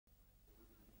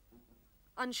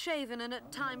Unshaven and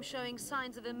at times showing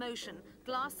signs of emotion,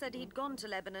 Glass said he'd gone to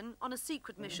Lebanon on a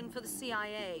secret mission for the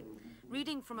CIA.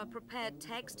 Reading from a prepared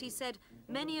text, he said,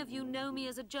 "Many of you know me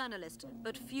as a journalist,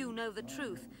 but few know the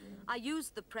truth. I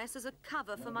used the press as a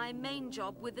cover for my main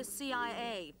job with the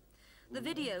CIA." The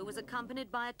video was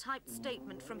accompanied by a typed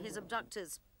statement from his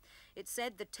abductors. It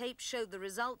said the tape showed the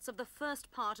results of the first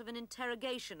part of an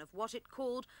interrogation of what it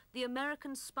called the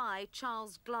American spy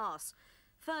Charles Glass.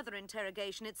 Further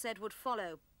interrogation, it said, would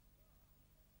follow.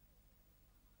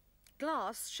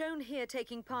 Glass, shown here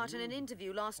taking part in an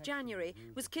interview last January,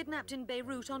 was kidnapped in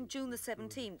Beirut on June the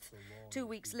 17th. 2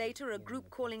 weeks later, a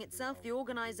group calling itself the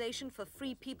Organization for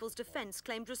Free People's Defense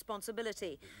claimed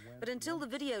responsibility. But until the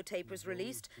videotape was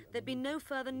released, there'd been no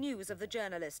further news of the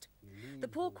journalist. The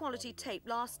poor quality tape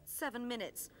lasts 7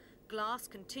 minutes. Glass,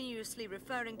 continuously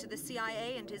referring to the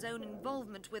CIA and his own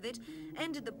involvement with it,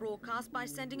 ended the broadcast by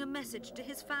sending a message to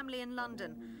his family in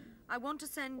London. "I want to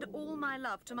send all my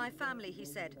love to my family," he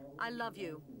said. "I love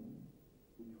you."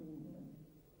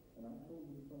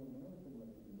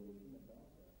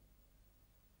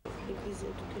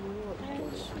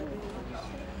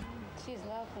 She's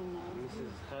laughing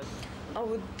now. I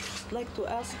would like to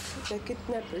ask the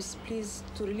kidnappers, please,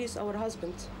 to release our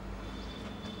husband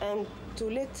and to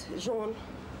let John,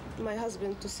 my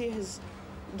husband, to see his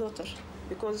daughter,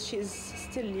 because she is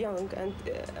still young and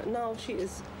now she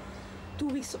is 2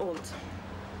 weeks old.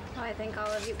 I think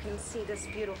all of you can see this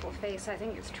beautiful face. I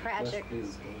think it's tragic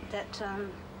that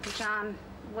John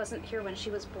wasn't here when she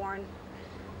was born.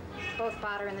 Both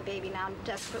Badr and the baby now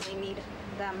desperately need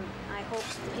them. I hope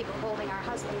the people holding our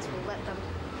husbands will let them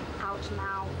out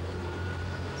now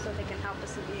so they can help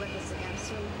us and be with us again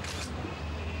soon.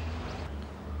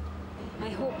 I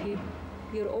hope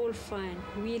you're all fine.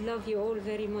 We love you all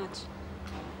very much.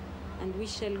 And we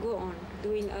shall go on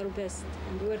doing our best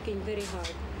and working very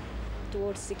hard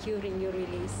towards securing your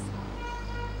release.